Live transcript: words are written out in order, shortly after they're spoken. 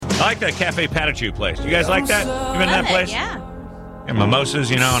I like that Cafe Patachu place. You guys like that? You been to that place? Yeah. And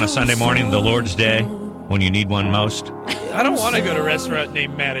mimosas, on a Sunday morning, the Lord's Day, when you need one most. I don't want to go to a restaurant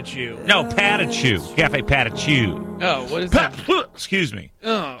named Patachu. No, Patachu. Cafe Patachu. Oh, what is that? Excuse me.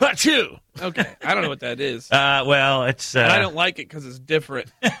 Oh, Patachu. okay. I don't know what that is. Well, it's... And I don't like it because it's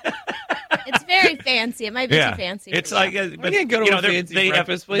different. It's very fancy. It might be too fancy. It's for like... you. We can't go to a fancy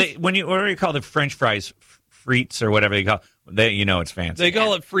breakfast place. What do you call the French fries? Frites or whatever they call it's fancy. They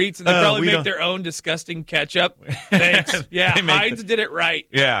call it frites, and they probably make their own disgusting ketchup. Thanks. Yeah, Heinz did it right.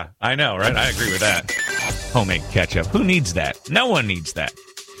 Yeah, I know, right? I agree with that. Homemade ketchup. Who needs that? No one needs that.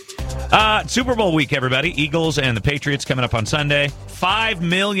 Super Bowl week, everybody. Eagles and the Patriots coming up on Sunday. $5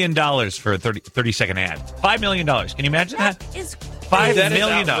 million for a 30-second ad. $5 million. Can you imagine that? That is $5 That is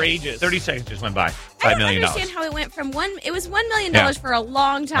million. outrageous. 30 seconds just went by. I $5 million. don't understand how it went from it was $1 million Yeah. for a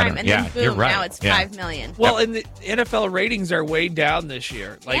long time, and then you're boom, right. now it's Yeah. $5 million. Well, and the NFL ratings are way down this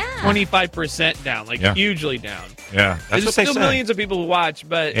year, like 25% down, hugely down. Yeah, that's There's what they still say. millions of people who watch,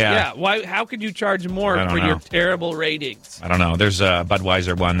 but why? How could you charge more I don't for know. your terrible ratings? I don't know. There's a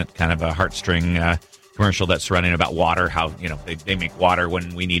Budweiser one that kind of a heartstring commercial that's running about water. How they make water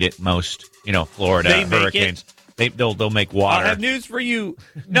when we need it most. Florida They make hurricanes. They'll make water. I have news for you.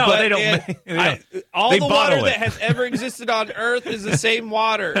 No, but they don't. All They the bottle water it. that has ever existed on Earth is the same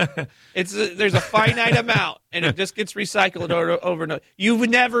water. There's a finite amount, and it just gets recycled over and over. You've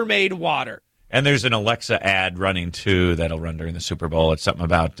never made water. And there's an Alexa ad running too that'll run during the Super Bowl. It's something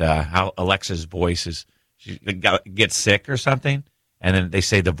about how Alexa's voice gets sick or something, and then they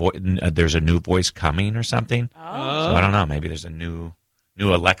say there's a new voice coming or something. So I don't know. Maybe there's a new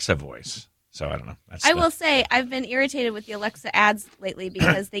Alexa voice. So I don't know. I will say I've been irritated with the Alexa ads lately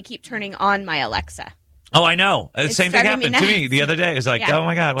because they keep turning on my Alexa. Oh, I know. The It's same thing driving me happened to me nuts. the other day. It was like, Yeah. oh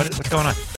my God, what's going on?